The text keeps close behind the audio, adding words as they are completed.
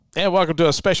And welcome to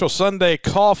a special Sunday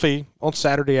coffee on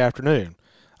Saturday afternoon.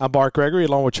 I'm Bart Gregory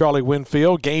along with Charlie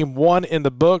Winfield. Game 1 in the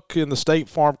book in the State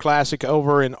Farm Classic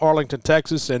over in Arlington,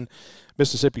 Texas, and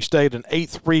Mississippi State. An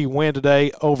 8-3 win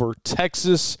today over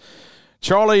Texas.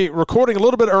 Charlie, recording a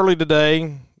little bit early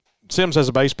today. Sims has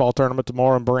a baseball tournament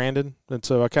tomorrow in Brandon, and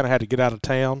so I kind of had to get out of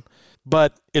town.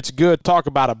 But it's good to talk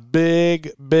about a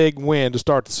big, big win to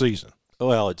start the season.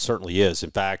 Well, it certainly is.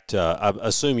 In fact, I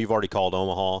assume you've already called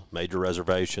Omaha, made your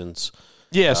reservations.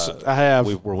 Yes, I have.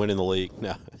 We're winning the league.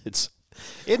 Now,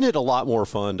 isn't it a lot more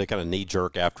fun to kind of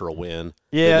knee-jerk after a win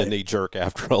than to knee-jerk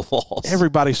after a loss?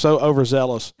 Everybody's so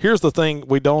overzealous. Here's the thing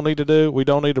we don't need to do. We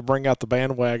don't need to bring out the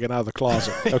bandwagon out of the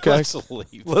closet, okay? Let's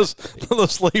leave.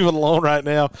 Let's leave it alone right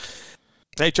now.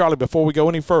 Hey, Charlie, before we go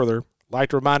any further, I'd like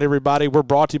to remind everybody we're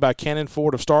brought to you by Cannon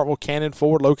Ford of Starkville. Cannon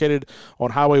Ford, located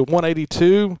on Highway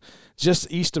 182,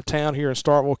 just east of town here in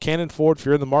Starkville. Cannon Ford, if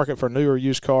you're in the market for a new or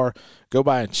used car, go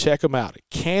by and check them out.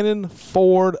 Cannon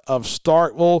Ford of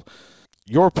Starkville,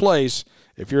 your place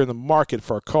if you're in the market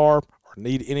for a car or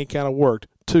need any kind of work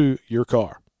to your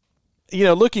car. You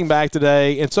know, looking back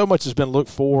today, and so much has been looked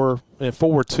forward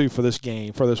to for this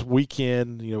game, for this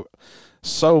weekend. You know,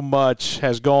 so much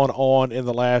has gone on in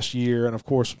the last year, and of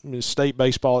course, state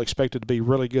baseball expected to be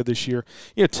really good this year.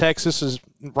 You know, Texas is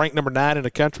ranked number 9 in the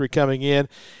country coming in,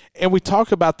 and we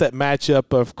talk about that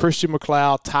matchup of Christian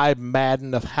McLeod, Ty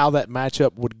Madden, of how that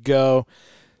matchup would go.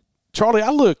 Charlie, I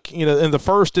look, in the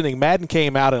first inning, Madden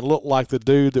came out and looked like the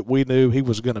dude that we knew he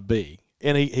was going to be.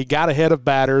 And he got ahead of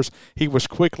batters. He was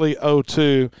quickly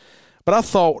 0-2. But I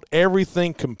thought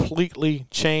everything completely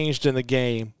changed in the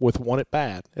game with one at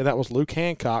bat, and that was Luke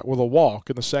Hancock with a walk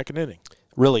in the second inning.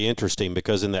 Really interesting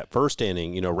because in that first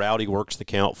inning, Rowdy works the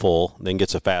count full, then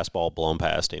gets a fastball blown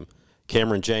past him.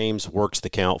 Cameron James works the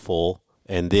count full,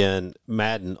 and then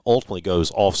Madden ultimately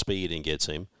goes off speed and gets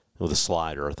him with a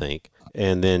slider, I think.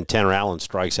 And then Tanner Allen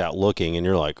strikes out looking, and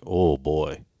you're like, oh,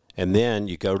 boy. And then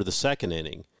you go to the second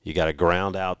inning. You got a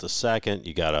ground out to second.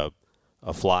 You got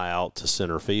a fly out to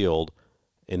center field.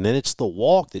 And then it's the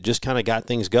walk that just kind of got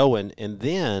things going. And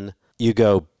then you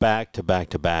go back to back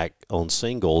to back on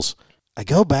singles. I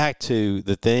go back to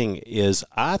the thing is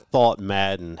I thought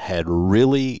Madden had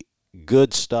really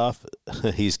good stuff.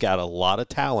 He's got a lot of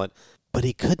talent, but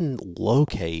he couldn't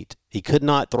locate. He could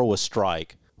not throw a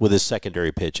strike with his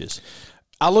secondary pitches.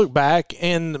 I look back,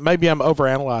 and maybe I'm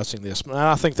overanalyzing this, and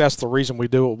I think that's the reason we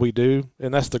do what we do,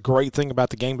 and that's the great thing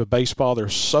about the game of baseball.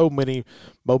 There's so many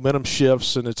momentum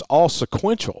shifts, and it's all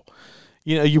sequential.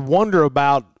 You wonder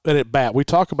about an at-bat. We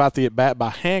talk about the at-bat by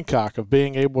Hancock of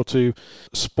being able to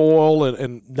spoil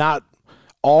and not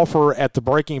offer at the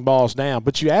breaking balls down,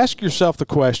 but you ask yourself the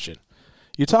question.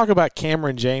 You talk about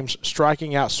Cameron James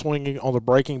striking out swinging on the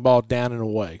breaking ball down and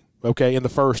away. Okay, in the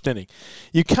first inning.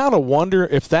 You kind of wonder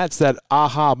if that's that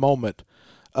aha moment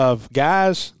of,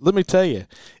 guys, let me tell you,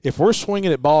 if we're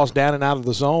swinging at balls down and out of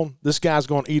the zone, this guy's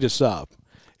going to eat us up.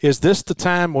 Is this the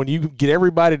time when you get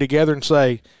everybody together and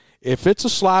say, if it's a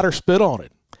slider, spit on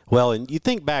it? Well, and you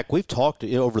think back, we've talked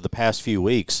over the past few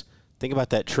weeks, think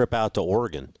about that trip out to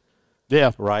Oregon.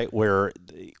 Yeah. Right, where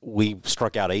we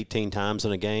struck out 18 times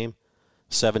in a game.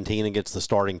 17 against the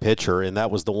starting pitcher, and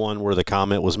that was the one where the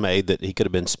comment was made that he could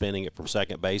have been spinning it from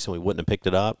second base and we wouldn't have picked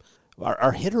it up.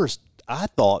 Our hitters, I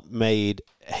thought, made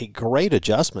a great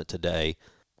adjustment today,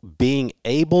 being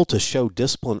able to show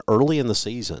discipline early in the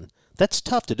season. That's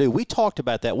tough to do. We talked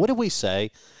about that. What did we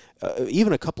say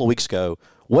even a couple of weeks ago?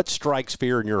 What strikes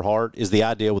fear in your heart is the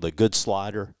idea with a good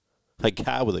slider, a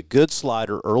guy with a good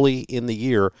slider early in the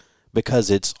year,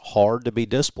 because it's hard to be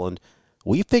disciplined.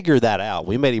 We figured that out.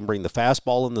 We made him bring the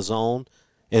fastball in the zone,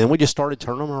 and then we just started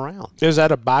turning him around. Is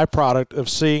that a byproduct of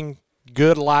seeing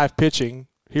good live pitching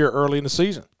here early in the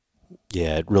season?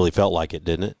 Yeah, it really felt like it,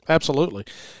 didn't it? Absolutely.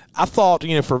 I thought,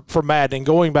 for Madden,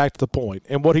 going back to the point,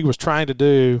 and what he was trying to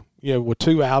do, with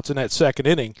 2 outs in that second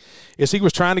inning, is he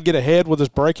was trying to get ahead with his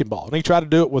breaking ball, and he tried to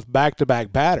do it with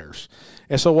back-to-back batters.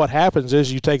 And so what happens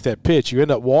is you take that pitch, you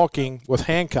end up walking with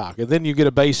Hancock, and then you get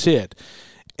a base hit.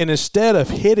 And instead of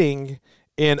hitting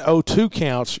in 0-2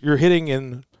 counts, you're hitting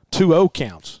in 2-0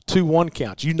 counts, 2-1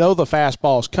 counts. You know the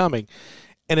fastball is coming.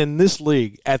 And in this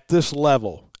league, at this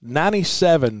level,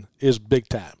 97 is big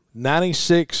time.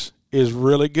 96 is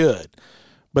really good.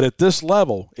 But at this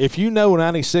level, if you know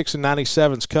 96 and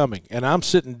 97 is coming, and I'm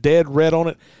sitting dead red on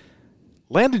it,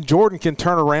 Landon Jordan can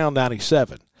turn around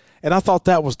 97. And I thought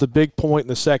that was the big point in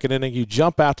the second inning. You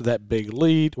jump out to that big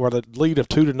lead, or the lead of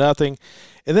 2-0,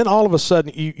 and then all of a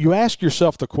sudden you ask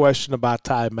yourself the question about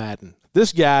Ty Madden.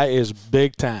 This guy is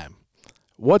big time.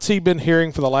 What's he been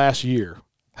hearing for the last year?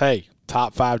 Hey,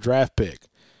 top 5 draft pick,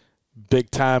 big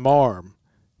time arm.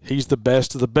 He's the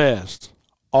best of the best,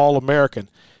 All-American.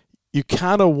 You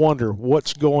kind of wonder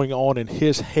what's going on in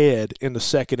his head in the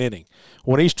second inning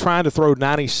when he's trying to throw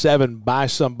 97 by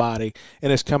somebody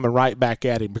and it's coming right back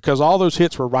at him, because all those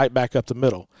hits were right back up the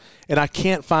middle. And I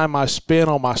can't find my spin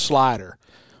on my slider.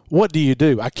 What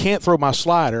do? I can't throw my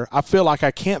slider. I feel like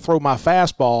I can't throw my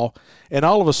fastball, and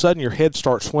all of a sudden your head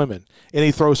starts swimming. And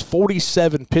he throws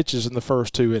 47 pitches in the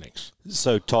first 2 innings.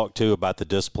 So talk, too, about the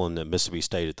discipline at Mississippi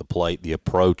State at the plate. The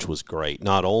approach was great.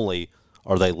 Not only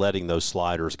are they letting those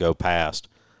sliders go past,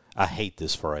 I hate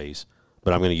this phrase,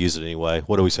 but I'm going to use it anyway.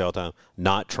 What do we say all the time?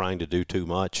 Not trying to do too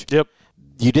much. Yep.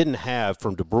 You didn't have,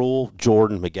 from DeBrule,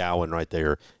 Jordan, McGowan right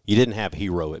there, you didn't have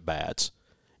hero at bats.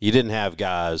 You didn't have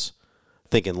guys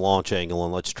thinking launch angle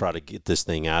and let's try to get this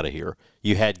thing out of here.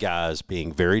 You had guys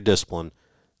being very disciplined,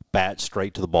 bat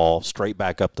straight to the ball, straight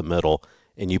back up the middle,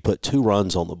 and you put 2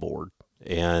 runs on the board.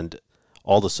 And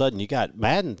all of a sudden you got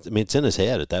Madden. I mean, it's in his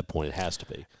head at that point. It has to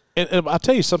be. And I'll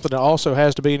tell you something that also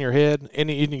has to be in your head. And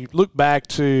you look back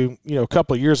to, a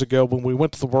couple of years ago when we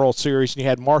went to the World Series and you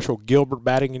had Marshall Gilbert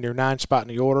batting in your 9th spot in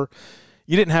the order.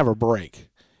 You didn't have a break.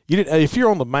 If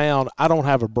you're on the mound, I don't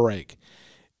have a break.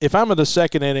 If I'm in the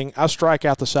second inning, I strike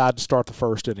out the side to start the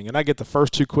first inning, and I get the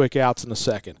first 2 quick outs in the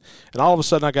second. And all of a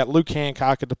sudden I got Luke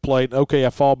Hancock at the plate, and okay, I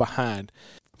fall behind.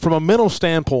 From a mental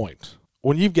standpoint,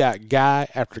 when you've got guy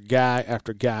after guy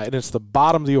after guy, and it's the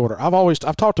bottom of the order,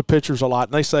 I've talked to pitchers a lot,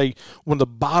 and they say when the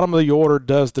bottom of the order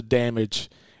does the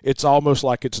damage, it's almost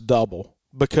like it's double,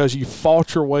 because you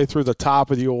fought your way through the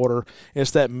top of the order. And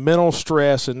it's that mental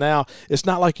stress, and now it's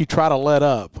not like you try to let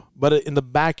up, but in the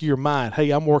back of your mind, hey,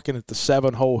 I'm working at the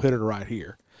 7-hole hitter right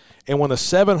here. And when the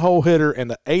 7-hole hitter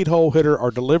and the 8-hole hitter are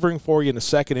delivering for you in the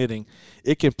second inning,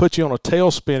 it can put you on a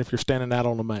tailspin if you're standing out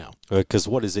on the mound. Because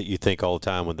what is it you think all the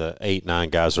time when the 8, 9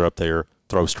 guys are up there,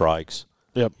 throw strikes?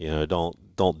 Yep.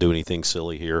 Don't do anything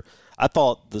silly here. I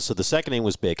thought so the second inning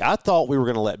was big. I thought we were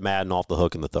going to let Madden off the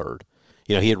hook in the third.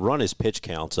 He had run his pitch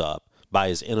counts up by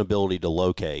his inability to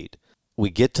locate. We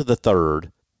get to the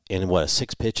third, and what, a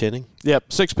 6-pitch inning? Yep,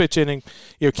 6-pitch inning.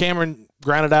 Cameron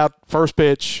grounded out first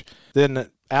pitch, then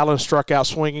Allen struck out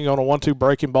swinging on a 1-2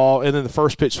 breaking ball, and then the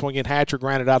first pitch swinging, Hatcher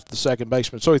grounded out to the second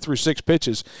baseman. So he threw 6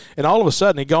 pitches, and all of a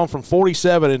sudden he'd gone from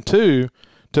 47-2 to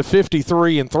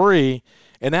 53-3,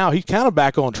 and now he's kind of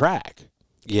back on track.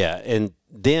 Yeah, and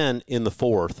then in the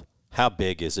fourth, how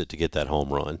big is it to get that home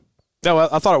run? No,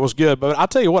 I thought it was good, but I'll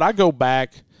tell you what, I go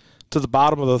back to the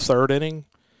bottom of the third inning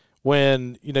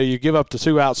when, you give up the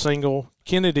 2-out single,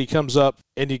 Kennedy comes up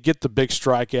and you get the big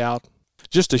strikeout.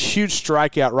 Just a huge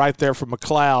strikeout right there from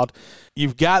McLeod.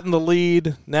 You've gotten the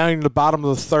lead. Now you're in the bottom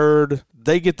of the third.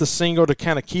 They get the single to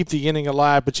kind of keep the inning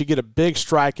alive, but you get a big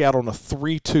strikeout on a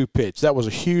 3-2 pitch. That was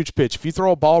a huge pitch. If you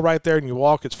throw a ball right there and you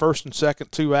walk, it's first and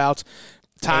second, 2 outs.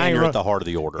 And you're at the heart of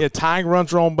the order. Yeah, tying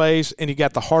runs are on base, and you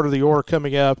got the heart of the order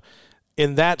coming up.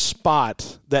 In that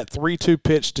spot, that 3-2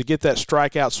 pitch to get that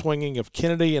strikeout swinging of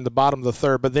Kennedy in the bottom of the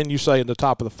third, but then you say in the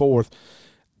top of the fourth,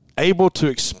 able to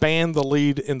expand the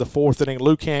lead in the fourth inning.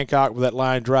 Luke Hancock with that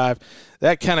line drive,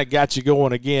 that kind of got you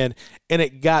going again, and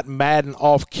it got Madden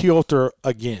off kilter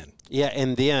again. Yeah,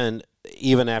 and then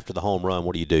even after the home run,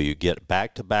 what do? You get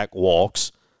back-to-back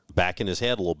walks, back in his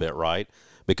head a little bit, right?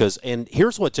 And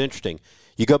here's what's interesting.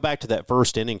 You go back to that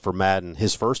first inning for Madden,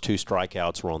 his first 2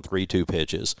 strikeouts were on 3-2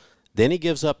 pitches. Then he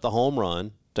gives up the home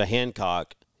run to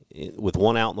Hancock with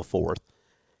 1 out in the fourth.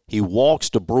 He walks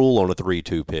DeBrule on a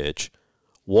 3-2 pitch,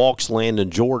 walks Landon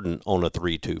Jordan on a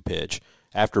 3-2 pitch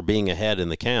after being ahead in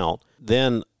the count.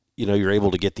 Then, you're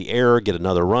able to get the error, get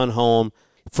another run home.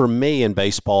 For me in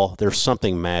baseball, there's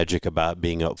something magic about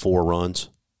being up 4 runs.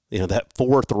 That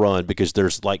fourth run, because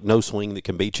there's like no swing that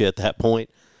can beat you at that point.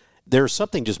 There's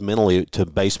something just mentally to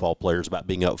baseball players about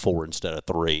being up 4 instead of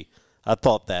 3. I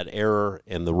thought that error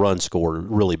and the run score,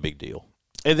 really big deal.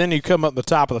 And then you come up the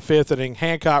top of the fifth inning,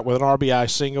 Hancock with an RBI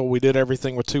single. We did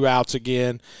everything with 2 outs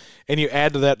again. And you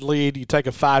add to that lead, you take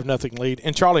a 5-0 lead.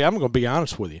 And, Charlie, I'm going to be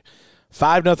honest with you.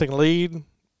 5-0 lead,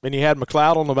 and you had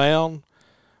McLeod on the mound.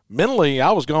 Mentally,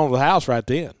 I was going to the house right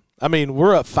then. I mean,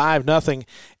 we're up 5-0.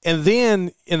 And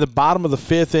then in the bottom of the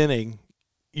fifth inning,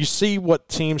 you see what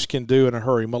teams can do in a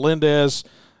hurry. Melendez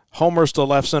homers to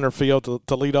left center field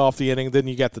to lead off the inning. Then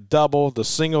you got the double, the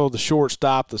single, the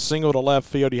shortstop, the single to left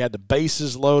field. You had the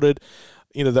bases loaded,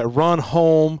 that run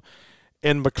home.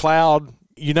 And McLeod,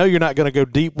 you're not going to go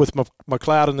deep with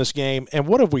McLeod in this game. And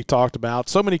what have we talked about?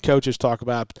 So many coaches talk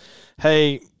about,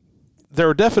 hey, there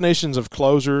are definitions of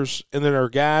closers, and there are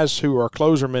guys who are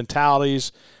closer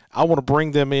mentalities. I want to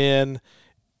bring them in.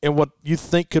 in what you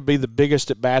think could be the biggest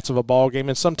at-bats of a ball game,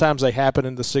 and sometimes they happen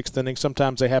in the 6th inning,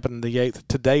 sometimes they happen in the 8th.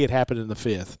 Today it happened in the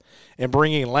 5th. And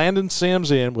bringing Landon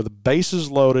Sims in with bases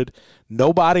loaded,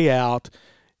 nobody out,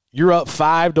 you're up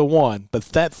 5-1, but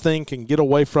that thing can get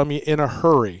away from you in a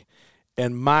hurry.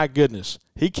 And my goodness,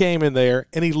 he came in there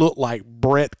and he looked like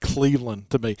Brett Cleveland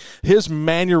to me. His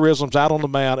mannerisms out on the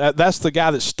mound, that's the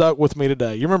guy that stuck with me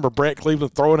today. You remember Brett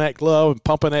Cleveland throwing that glove and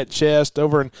pumping that chest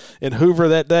over in Hoover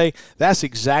that day? That's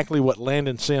exactly what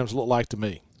Landon Sims looked like to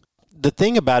me. The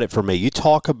thing about it for me, you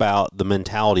talk about the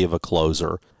mentality of a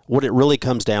closer. What it really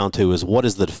comes down to is what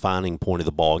is the defining point of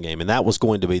the ball game, and that was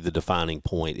going to be the defining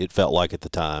point, it felt like at the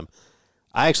time.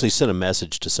 I actually sent a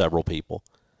message to several people.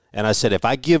 And I said, if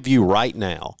I give you right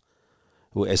now,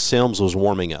 as Sims was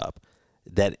warming up,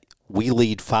 that we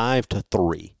lead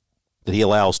 5-3, that he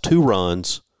allows 2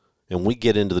 runs, and we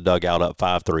get into the dugout up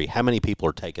 5-3, how many people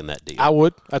are taking that deal? I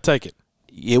would. I'd take it.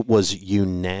 It was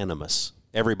unanimous.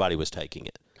 Everybody was taking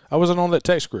it. I wasn't on that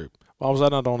text group. Why was I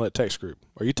not on that text group?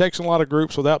 Are you texting a lot of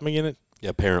groups without me in it? Yeah,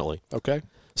 apparently. Okay.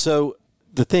 So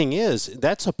the thing is,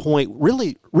 that's a point,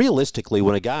 really, realistically,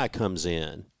 when a guy comes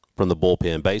in from the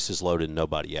bullpen, bases loaded,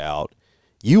 nobody out,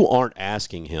 you aren't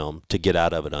asking him to get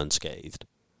out of it unscathed.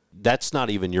 That's not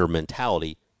even your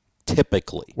mentality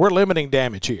typically. We're limiting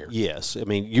damage here. Yes. I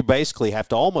mean, you basically have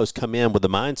to almost come in with the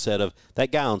mindset of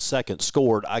that guy on second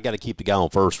scored, I got to keep the guy on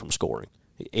first from scoring.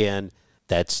 And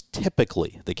that's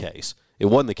typically the case. It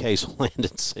wasn't the case with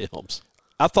Landon Sims.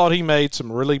 I thought he made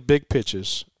some really big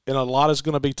pitches. And a lot is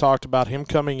going to be talked about him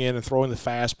coming in and throwing the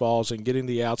fastballs and getting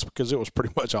the outs because it was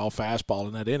pretty much all fastball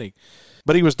in that inning.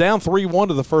 But he was down 3-1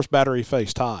 to the first batter he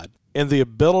faced, Todd. And the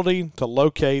ability to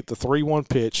locate the 3-1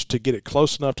 pitch, to get it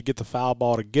close enough to get the foul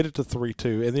ball, to get it to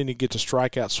 3-2, and then you get to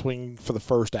strike out swing for the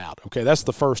first out. Okay, that's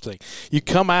the first thing. You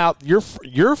come out,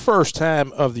 your first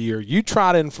time of the year, you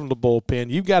trot in from the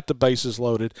bullpen, you've got the bases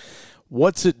loaded.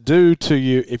 What's it do to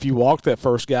you if you walk that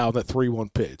first guy on that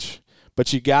 3-1 pitch?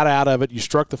 But you got out of it. You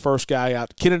struck the first guy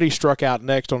out. Kennedy struck out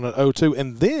next on an 0-2.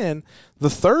 And then the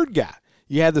third guy,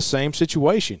 you had the same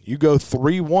situation. You go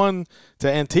 3-1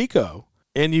 to Antico,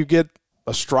 and you get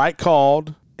a strike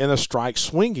called and a strike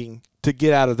swinging to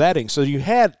get out of that inning. So you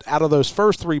had, out of those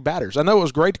first 3 batters, I know it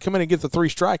was great to come in and get the 3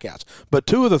 strikeouts, but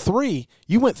 2 of the 3,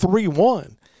 you went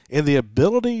 3-1. And the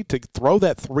ability to throw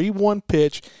that 3-1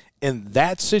 pitch in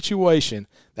that situation,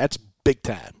 that's big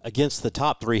time. Against the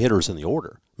top 3 hitters in the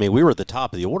order. I mean, we were at the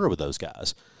top of the order with those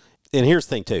guys. And here's the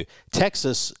thing, too.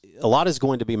 Texas, a lot is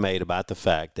going to be made about the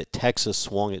fact that Texas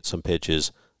swung at some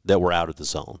pitches that were out of the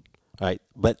zone, right?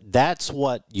 But that's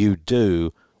what you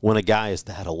do when a guy is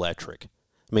that electric.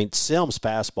 I mean, Sims'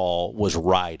 fastball was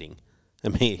riding. I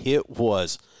mean, it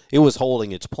was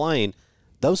holding its plane.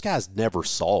 Those guys never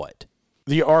saw it.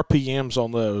 The RPMs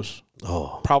on those,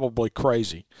 probably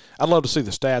crazy. I'd love to see the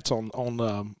stats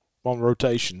on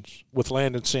rotations with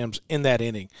Landon Sims in that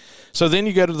inning. So then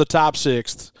you go to the top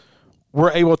 6th.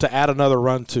 We're able to add another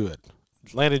run to it.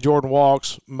 Landon Jordan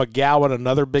walks. McGowan,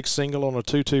 another big single on a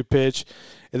 2-2 pitch.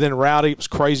 And then Rowdy, it was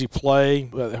crazy play.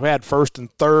 We had first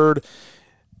and third.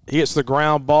 He hits the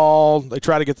ground ball. They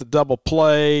try to get the double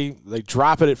play. They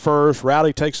drop it at first.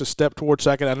 Rowdy takes a step toward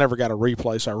second. I never got a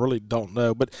replay, so I really don't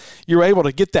know. But you're able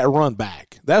to get that run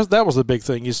back. That was the big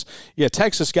thing.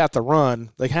 Texas got the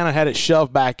run. They kind of had it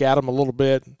shoved back at them a little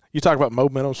bit. You talk about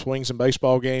momentum swings in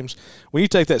baseball games. When you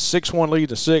take that 6-1 lead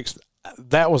to 6th,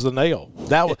 that was the nail.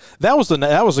 That was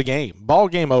the game. Ball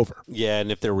game over. Yeah,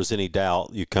 and if there was any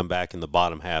doubt, you come back in the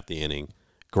bottom half of the inning.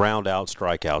 Ground out,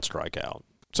 strike out, strike out.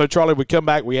 So, Charlie, we come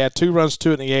back. We add 2 runs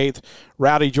to it in the 8th.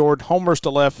 Rowdy Jordan homers to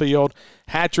left field.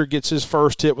 Hatcher gets his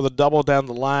first hit with a double down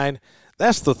the line.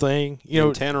 That's the thing.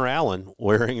 And Tanner Allen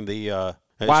wearing the,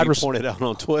 as you pointed out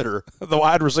on Twitter, the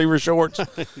wide receiver shorts.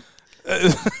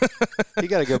 You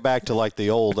got to go back to like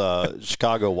the old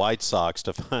Chicago White Sox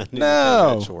to find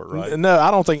that short, right? No,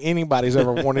 I don't think anybody's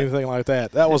ever worn anything like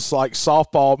that. That was like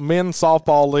men's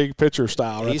softball league pitcher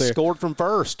style. Right, he scored from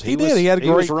first. He did. He had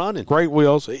great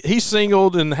wheels. He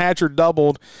singled and Hatcher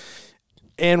doubled,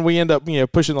 and we end up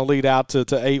pushing the lead out to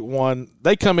 8-1.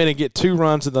 They come in and get 2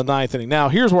 runs in the 9th inning. Now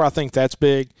here's where I think that's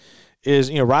big,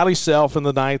 is Riley Self in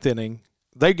the 9th inning.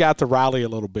 They got to Riley a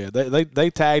little bit. They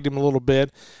tagged him a little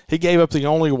bit. He gave up the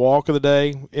only walk of the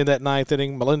day in that 9th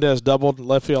inning. Melendez doubled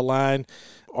left field line.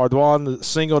 Arduan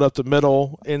singled up the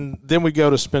middle. And then we go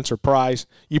to Spencer Price.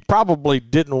 You probably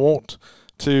didn't want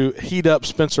to heat up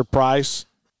Spencer Price,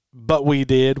 but we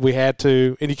did. We had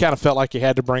to. And you kind of felt like you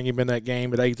had to bring him in that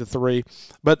game at 8-3.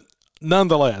 But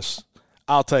nonetheless,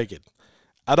 I'll take it.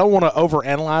 I don't want to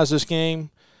overanalyze this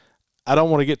game. I don't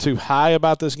want to get too high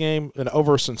about this game and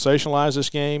over-sensationalize this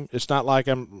game. It's not like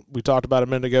we talked about a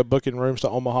minute ago, booking rooms to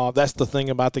Omaha. That's the thing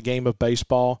about the game of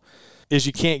baseball is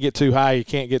you can't get too high, you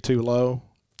can't get too low.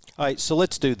 All right, so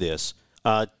let's do this.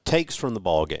 Takes from the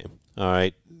ball game. All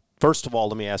right. First of all,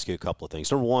 let me ask you a couple of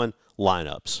things. Number one,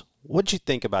 lineups. What did you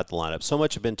think about the lineup? So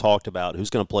much has been talked about who's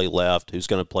going to play left, who's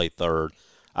going to play third.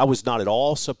 I was not at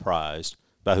all surprised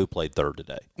by who played third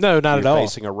today. No, not at all. You're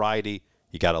facing a righty.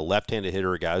 You got a left-handed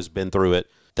hitter, a guy who's been through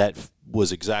it. That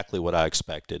was exactly what I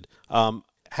expected. How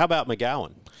about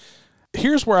McGowan?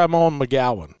 Here's where I'm on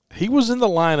McGowan. He was in the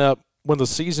lineup when the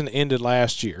season ended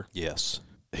last year. Yes.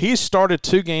 He started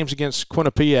 2 games against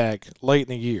Quinnipiac late in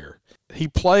the year. He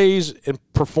plays and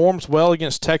performs well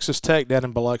against Texas Tech down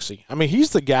in Biloxi. I mean,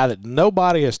 he's the guy that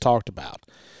nobody has talked about.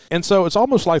 And so it's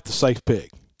almost like the safe pick.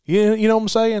 You know what I'm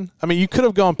saying? I mean, you could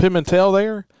have gone Pimentel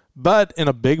there, but in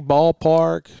a big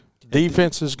ballpark,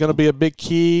 defense is going to be a big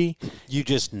key. You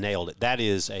just nailed it. That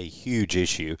is a huge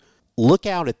issue. Look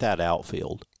out at that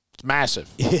outfield. It's massive.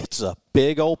 It's a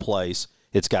big old place.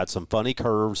 It's got some funny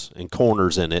curves and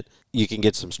corners in it. You can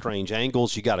get some strange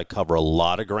angles. You got to cover a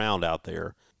lot of ground out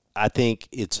there. I think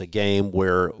it's a game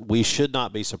where we should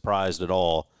not be surprised at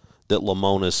all that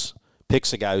Lamonis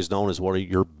picks a guy who's known as one of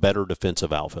your better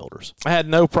defensive outfielders. I had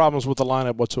no problems with the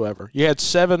lineup whatsoever. You had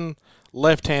 7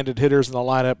 left-handed hitters in the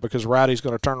lineup because Rowdy's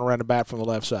going to turn around and bat from the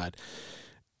left side.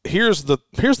 Here's the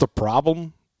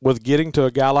problem with getting to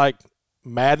a guy like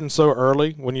Madden so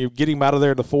early when you get him out of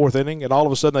there in the 4th inning and all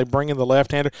of a sudden they bring in the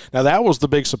left-hander. Now, that was the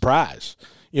big surprise.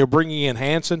 Bringing in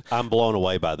Hansen. I'm blown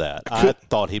away by that. I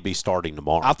thought he'd be starting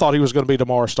tomorrow. I thought he was going to be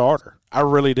tomorrow's starter. I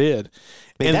really did.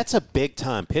 And that's a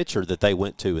big-time pitcher that they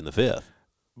went to in the 5th.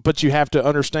 But you have to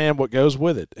understand what goes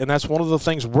with it. And that's one of the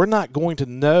things we're not going to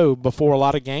know before a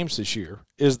lot of games this year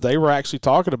is they were actually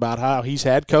talking about how he's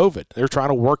had COVID. They're trying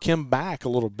to work him back a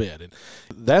little bit. And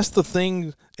that's the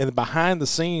thing and behind the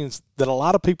scenes that a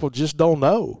lot of people just don't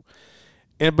know.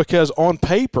 And because on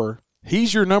paper,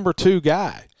 he's your number 2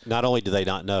 guy. Not only do they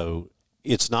not know,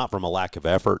 it's not from a lack of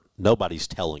effort. Nobody's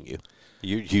telling you.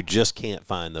 You just can't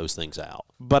find those things out.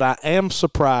 But I am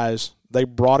surprised they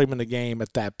brought him in the game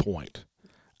at that point.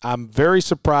 I'm very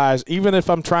surprised, even if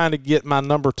I'm trying to get my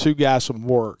number 2 guy some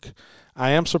work, I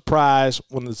am surprised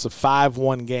when it's a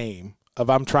 5-1 game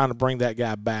of I'm trying to bring that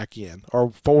guy back in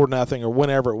or 4-0 or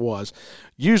whenever it was.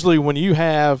 Usually when you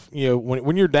have,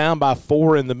 when you're down by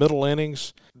 4 in the middle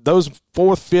innings, those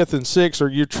 4th, 5th, and 6th are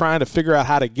you're trying to figure out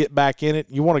how to get back in it.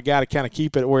 You want a guy to kind of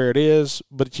keep it where it is,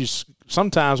 but you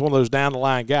sometimes one of those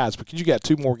down-the-line guys because you got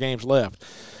 2 more games left.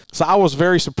 So I was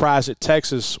very surprised that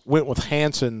Texas went with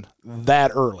Hansen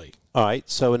that early. All right,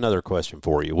 so another question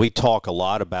for you. We talk a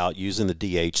lot about using the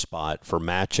DH spot for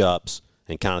matchups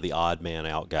and kind of the odd man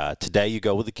out guy. Today you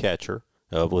go with the catcher,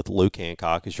 with Luke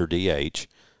Hancock as your DH.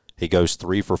 He goes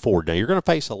 3 for 4. Now you're going to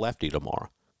face a lefty tomorrow.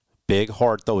 Big,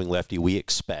 hard-throwing lefty we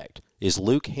expect. Is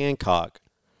Luke Hancock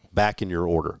back in your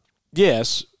order?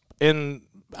 Yes, and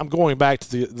I'm going back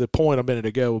to the point a minute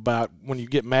ago about when you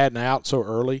get Madden out so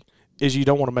early is you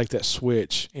don't want to make that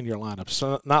switch in your lineup.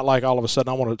 So not like all of a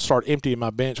sudden I want to start emptying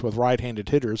my bench with right-handed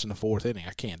hitters in the 4th inning.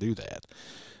 I can't do that.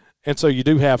 And so you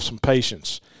do have some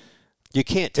patience. You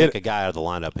can't take a guy out of the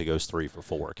lineup who goes 3 for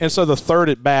 4. And so the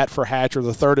 3rd at bat for Hatcher,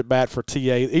 the 3rd at bat for TA,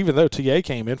 even though TA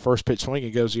came in first pitch swing,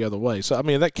 it goes the other way. So I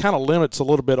mean that kind of limits a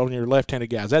little bit on your left-handed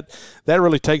guys. That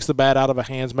really takes the bat out of the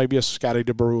hands, maybe a Scotty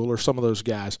DeBrule or some of those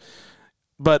guys.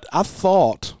 But I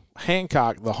thought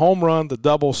Hancock, the home run, the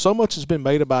double, so much has been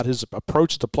made about his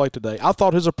approach to play today. I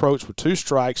thought his approach with 2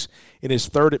 strikes in his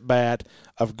 3rd at bat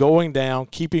of going down,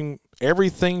 keeping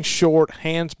everything short,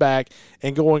 hands back,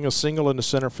 and going a single into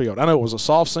center field. I know it was a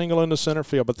soft single into center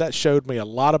field, but that showed me a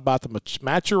lot about the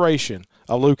maturation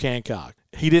of Luke Hancock.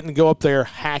 He didn't go up there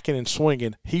hacking and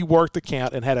swinging. He worked the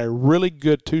count and had a really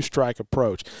good 2-strike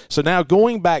approach. So now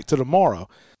going back to tomorrow,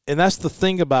 and that's the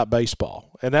thing about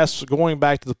baseball, and that's going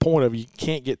back to the point of you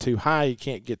can't get too high, you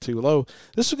can't get too low.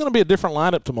 This is going to be a different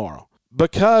lineup tomorrow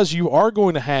because you are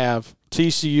going to have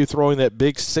TCU throwing that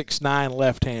big 6'9"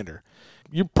 left-hander.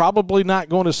 You're probably not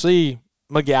going to see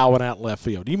McGowan out in left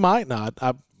field. You might not.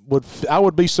 I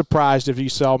would be surprised if you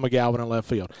saw McGowan in left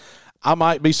field. I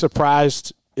might be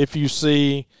surprised if you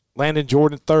see Landon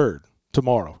Jordan 3rd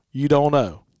tomorrow. You don't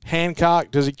know.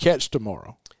 Hancock, does he catch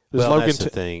tomorrow? That's the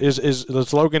thing.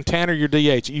 Is Logan Tanner your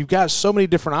DH? You've got so many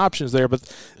different options there,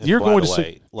 but you're going to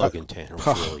see Logan Tanner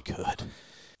was really good.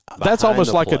 That's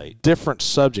almost like a different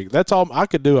subject. That's all. I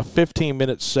could do a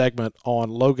 15-minute segment on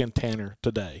Logan Tanner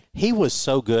today. He was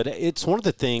so good. It's one of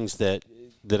the things that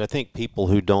I think people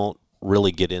who don't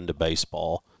really get into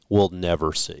baseball will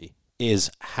never see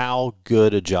is how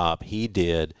good a job he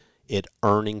did at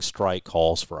earning strike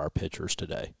calls for our pitchers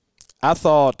today. I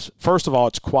thought, first of all,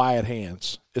 it's quiet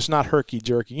hands. It's not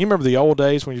herky-jerky. You remember the old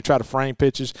days when you try to frame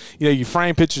pitches? You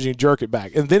frame pitches and you jerk it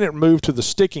back. And then it moved to the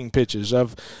sticking pitches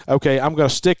of, okay, I'm going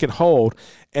to stick and hold.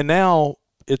 And now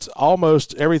it's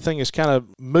almost everything is kind of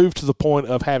moved to the point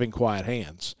of having quiet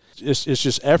hands. It's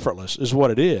just effortless is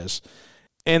what it is.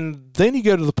 And then you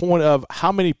go to the point of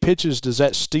how many pitches does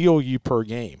that steal you per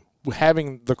game,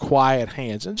 having the quiet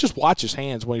hands. And just watch his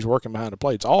hands when he's working behind the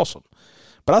plate. It's awesome.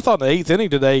 But I thought in the 8th inning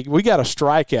today, we got a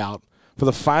strikeout for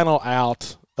the final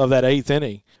out of that 8th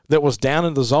inning that was down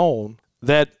in the zone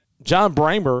that John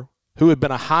Bramer, who had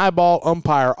been a high ball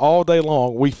umpire all day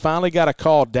long, we finally got a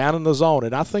call down in the zone.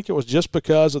 And I think it was just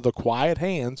because of the quiet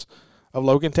hands of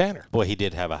Logan Tanner. Boy, he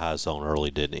did have a high zone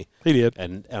early, didn't he? He did.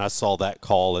 And I saw that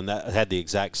call, and that had the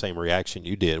exact same reaction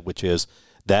you did, which is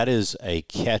that is a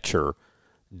catcher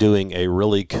doing a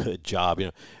really good job.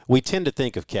 We tend to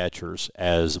think of catchers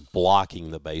as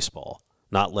blocking the baseball,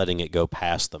 not letting it go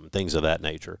past them, things of that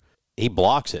nature. He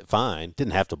blocks it fine,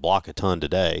 didn't have to block a ton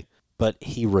today, but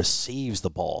he receives the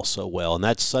ball so well, and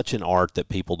that's such an art that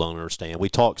people don't understand. We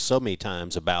talk so many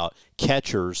times about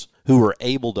catchers who are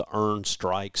able to earn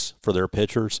strikes for their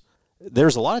pitchers.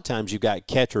 There's a lot of times you've got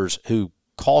catchers who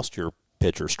cost your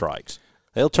pitcher strikes.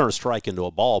 They'll turn a strike into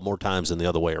a ball more times than the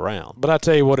other way around. But I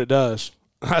tell you what it does.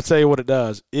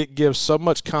 It gives so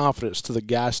much confidence to the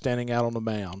guy standing out on the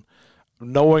mound,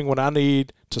 knowing when I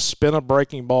need to spin a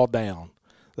breaking ball down,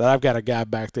 that I've got a guy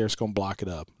back there that's going to block it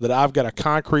up, that I've got a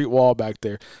concrete wall back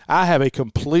there. I have a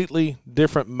completely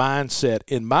different mindset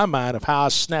in my mind of how I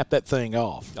snap that thing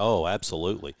off. Oh,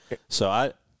 absolutely. So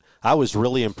I was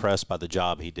really impressed by the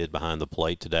job he did behind the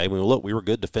plate today. I mean, look, we were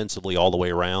good defensively all the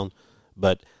way around,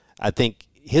 but I think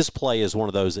his play is one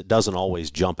of those that doesn't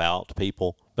always jump out to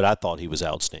people, but I thought he was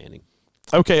outstanding.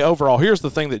 Okay, overall, here's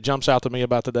the thing that jumps out to me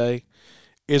about today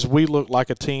is we looked like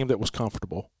a team that was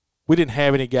comfortable. We didn't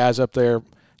have any guys up there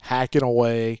hacking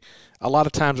away. A lot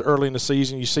of times early in the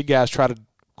season, you see guys try to,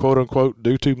 quote-unquote,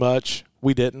 do too much.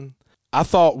 We didn't. I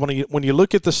thought when you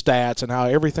look at the stats and how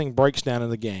everything breaks down in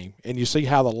the game and you see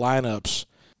how the lineups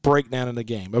break down in the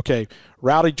game. Okay,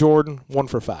 Rowdy Jordan, 1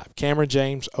 for 5. Cameron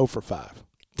James, 0 for 5.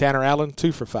 Tanner Allen,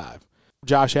 2 for 5.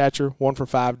 Josh Hatcher, 1 for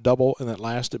 5, double in that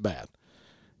last at bat.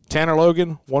 Tanner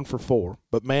Logan, 1 for 4.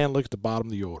 But, man, look at the bottom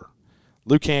of the order.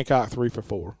 Luke Hancock, 3 for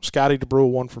 4. Scotty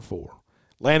DeBrule, 1 for 4.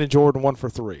 Landon Jordan, 1 for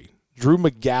 3. Drew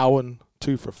McGowan,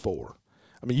 2 for 4.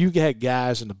 I mean, you got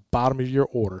guys in the bottom of your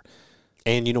order.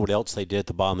 And you know what else they did at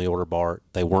the bottom of the order, Bart?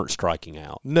 They weren't striking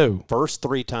out. No. First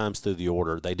 3 times through the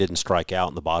order, they didn't strike out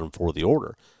in the bottom 4 of the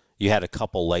order. You had a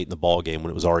couple late in the ball game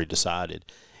when it was already decided.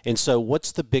 And so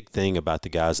what's the big thing about the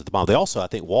guys at the bottom? They also, I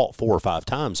think, walked 4 or 5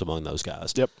 times among those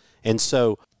guys. Yep. And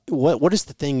so what is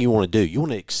the thing you want to do? You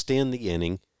want to extend the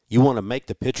inning. You want to make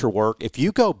the pitcher work. If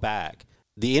you go back,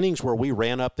 the innings where we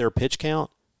ran up their pitch count,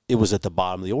 it was at the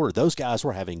bottom of the order. Those guys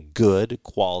were having good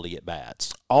quality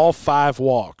at-bats. All 5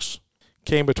 walks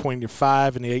came between your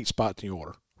 5 and the 8 spot in the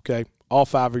order, okay? All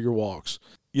 5 of your walks.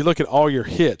 You look at all your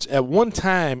hits. At one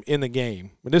time in the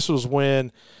game, and this was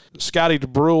when Scotty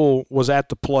DeBrule was at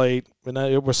the plate, and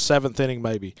it was 7th inning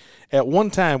maybe. At one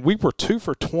time, we were 2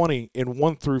 for 20 in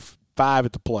 1 through 5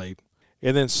 at the plate.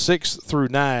 And then 6 through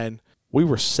 9, we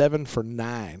were 7 for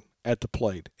 9 at the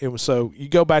plate. And so you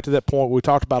go back to that point we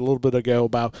talked about a little bit ago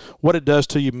about what it does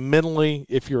to you mentally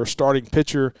if you're a starting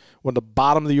pitcher when the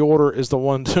bottom of the order is the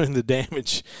one doing the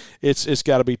damage. It's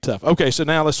got to be tough. Okay, so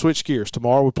now let's switch gears.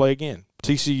 Tomorrow we play again.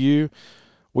 TCU,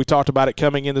 we talked about it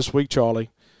coming in this week, Charlie.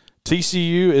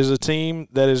 TCU is a team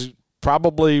that is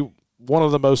probably one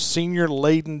of the most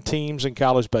senior-laden teams in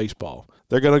college baseball.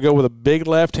 They're going to go with a big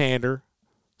left-hander,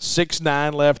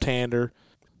 6'9" left-hander,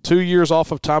 2 years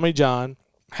off of Tommy John,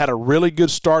 had a really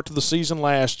good start to the season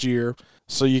last year,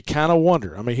 so you kind of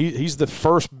wonder. I mean, he's the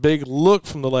first big look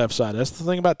from the left side. That's the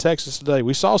thing about Texas today.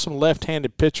 We saw some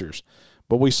left-handed pitchers,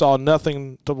 but we saw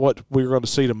nothing to what we were going to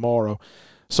see tomorrow.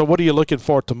 So what are you looking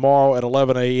for tomorrow at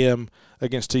 11 a.m.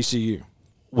 against TCU?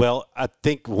 Well, I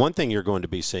think one thing you're going to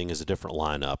be seeing is a different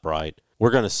lineup, right?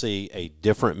 We're going to see a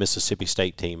different Mississippi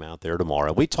State team out there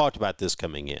tomorrow. We talked about this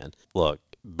coming in. Look,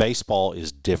 baseball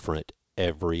is different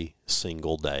every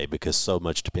single day because so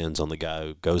much depends on the guy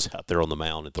who goes out there on the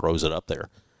mound and throws it up there.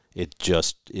 It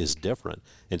just is different.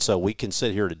 And so we can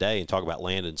sit here today and talk about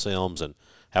Landon Sims and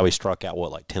how he struck out,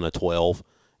 like 10 of 12,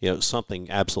 something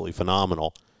absolutely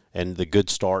phenomenal. And the good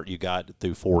start you got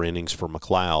through 4 innings for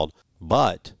McLeod.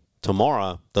 But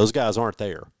tomorrow, those guys aren't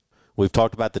there. We've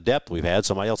talked about the depth we've had.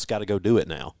 Somebody else got to go do it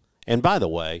now. And by the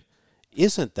way,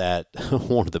 isn't that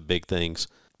one of the big things?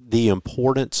 The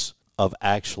importance of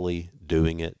actually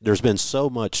doing it. There's been so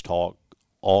much talk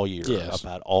all year Yes.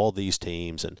 about all these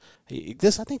teams, and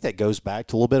this, I think that goes back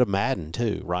to a little bit of Madden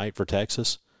too, right? For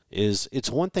Texas, it's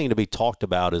one thing to be talked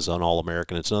about as an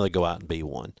All-American, it's another to go out and be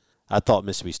one. I thought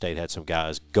Mississippi State had some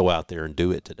guys go out there and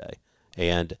do it today,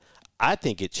 and I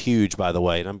think it's huge, by the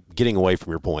way, and I'm getting away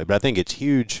from your point, but I think it's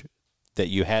huge that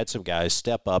you had some guys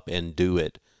step up and do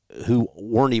it who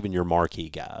weren't even your marquee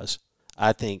guys.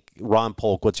 I think Ron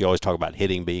Polk, what's he always talk about,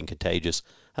 hitting being contagious?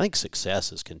 I think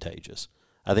success is contagious.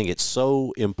 I think it's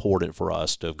so important for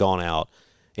us to have gone out,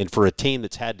 and for a team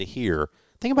that's had to hear,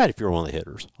 think about if you're one of the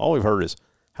hitters. All we've heard is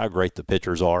how great the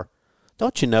pitchers are.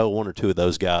 Don't you know one or two of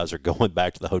those guys are going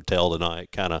back to the hotel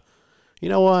tonight kind of, you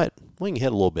know what, we can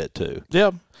hit a little bit too.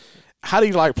 Yeah. How do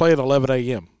you like playing at 11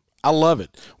 a.m.? I love it.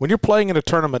 When you're playing in a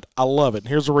tournament, I love it. And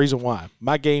here's the reason why.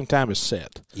 My game time is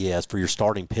set. Yes, for your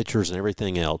starting pitchers and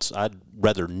everything else. I'd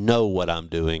rather know what I'm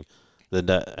doing than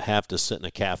to have to sit in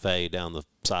a cafe down the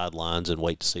sidelines and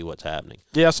wait to see what's happening.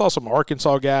 Yeah, I saw some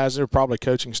Arkansas guys. They were probably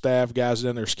coaching staff, guys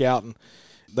in there scouting.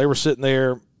 They were sitting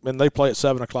there, and they play at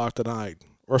 7 o'clock tonight.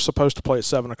 Or supposed to play at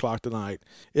 7 o'clock tonight.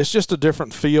 It's just a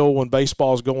different feel when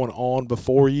baseball's going on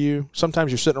before you. Sometimes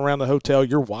you're sitting around the hotel,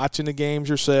 you're watching the games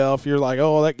yourself. You're like,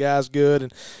 oh, that guy's good.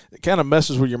 And it kind of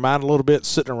messes with your mind a little bit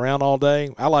sitting around all day.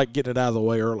 I like getting it out of the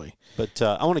way early. But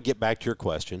I want to get back to your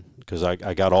question because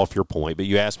I got off your point. But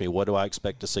you asked me, what do I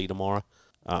expect to see tomorrow?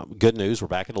 Good news, we're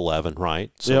back at 11, right?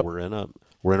 So Yep. we're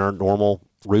in our normal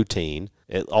routine,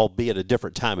 albeit a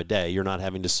different time of day. You're not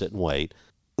having to sit and wait.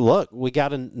 Look, we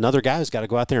got another guy who's got to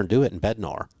go out there and do it in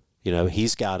Bednar. You know,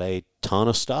 he's got a ton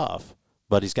of stuff,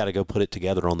 but he's got to go put it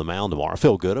together on the mound tomorrow. I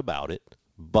feel good about it,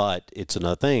 but it's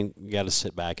another thing. You got to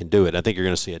sit back and do it. I think you're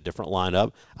going to see a different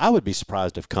lineup. I would be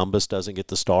surprised if Cumbus doesn't get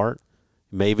the start.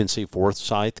 You may even see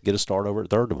Forsythe get a start over at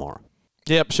third tomorrow.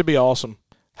 Yep, should be awesome.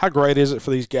 How great is it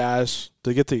for these guys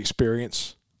to get the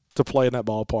experience to play in that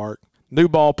ballpark? New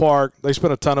ballpark, they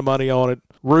spent a ton of money on it.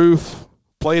 Roof,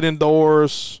 play it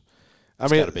indoors.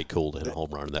 It's got to be cool to hit a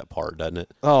home run in that park, doesn't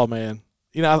it? Oh, man.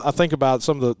 You know, I think about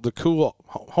some of the cool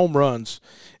home runs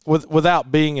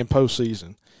without being in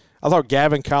postseason. I thought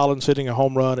Gavin Collins hitting a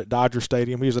home run at Dodger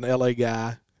Stadium. He was an L.A.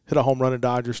 guy, hit a home run at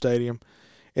Dodger Stadium.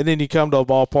 And then you come to a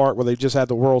ballpark where they just had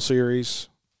the World Series,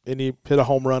 and you hit a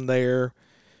home run there.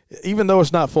 Even though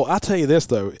it's not full. I'll tell you this,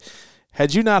 though.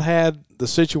 Had you not had the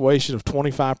situation of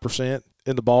 25%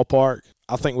 in the ballpark,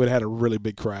 I think we'd have had a really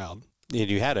big crowd. And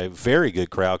you had a very good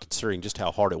crowd considering just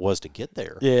how hard it was to get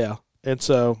there. Yeah. And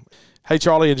so, hey,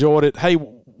 Charlie, enjoyed it. Hey,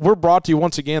 we're brought to you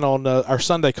once again on our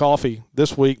Sunday Coffee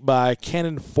this week by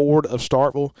Cannon Ford of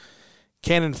Starkville.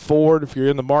 Cannon Ford, if you're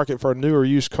in the market for a new or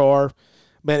used car,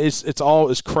 man,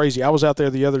 it's crazy. I was out there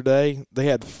the other day. They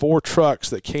had 4 trucks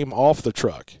that came off the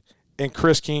truck. And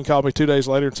Chris King called me 2 days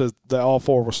later and said that all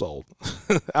 4 were sold.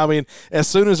 I mean, as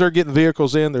soon as they're getting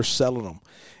vehicles in, they're selling them.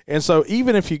 And so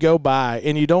even if you go by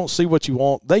and you don't see what you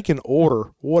want, they can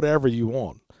order whatever you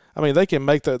want. I mean, they can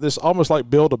make this almost like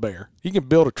Build-A-Bear. You can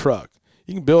build a truck.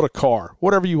 You can build a car.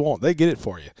 Whatever you want, they get it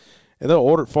for you. And they'll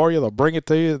order it for you. They'll bring it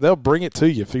to you. They'll bring it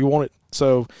to you if you want it.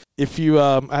 So if you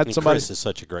had somebody. Chris is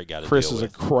such a great guy to Chris deal is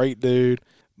with. a great dude.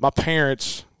 My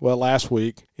parents, last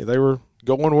week, they were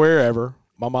going wherever.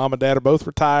 My mom and dad are both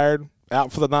retired,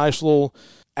 out for the nice little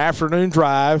afternoon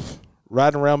drive,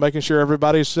 riding around making sure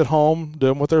everybody's at home,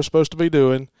 doing what they're supposed to be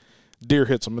doing. Deer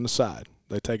hits them in the side.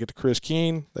 They take it to Chris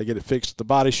Keene. They get it fixed at the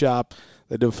body shop.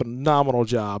 They do a phenomenal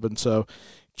job. And so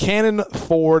Cannon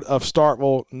Ford of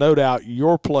Starkville, no doubt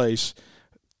your place.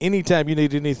 Anytime you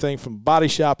need anything from body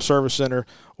shop, service center,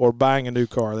 or buying a new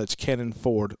car, that's Cannon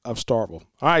Ford of Starkville.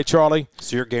 All right, Charlie.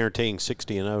 So you're guaranteeing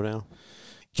 60-0 now?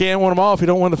 Can't win them all if you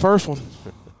don't win the first one.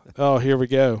 Oh, here we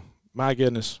go. My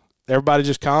goodness. Everybody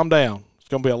just calm down. It's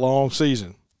going to be a long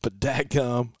season. But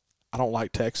dadgum, I don't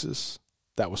like Texas.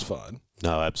 That was fun.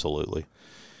 No, absolutely.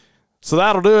 So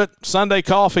that'll do it. Sunday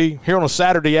Coffee here on a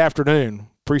Saturday afternoon.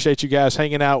 Appreciate you guys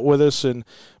hanging out with us, and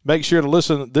make sure to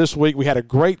listen this week. We had a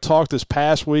great talk this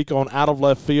past week on Out of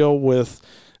Left Field with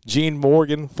Gene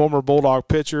Morgan, former Bulldog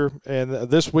pitcher, and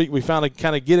this week we finally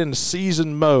kind of get into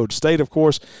season mode. State, of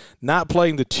course, not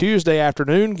playing the Tuesday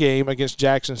afternoon game against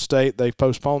Jackson State. They've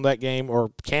postponed that game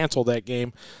or canceled that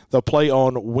game. They'll play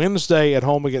on Wednesday at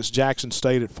home against Jackson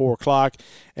State at 4 o'clock,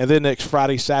 and then next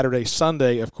Friday, Saturday,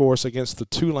 Sunday, of course, against the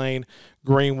Tulane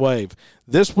Green Wave.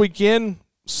 This weekend,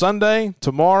 Sunday,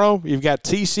 tomorrow, you've got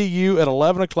TCU at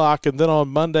 11 o'clock, and then on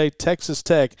Monday, Texas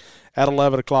Tech at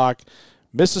 11 o'clock.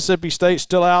 Mississippi State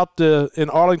still out in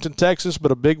Arlington, Texas,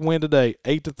 but a big win today,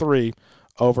 8-3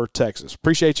 over Texas.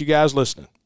 Appreciate you guys listening.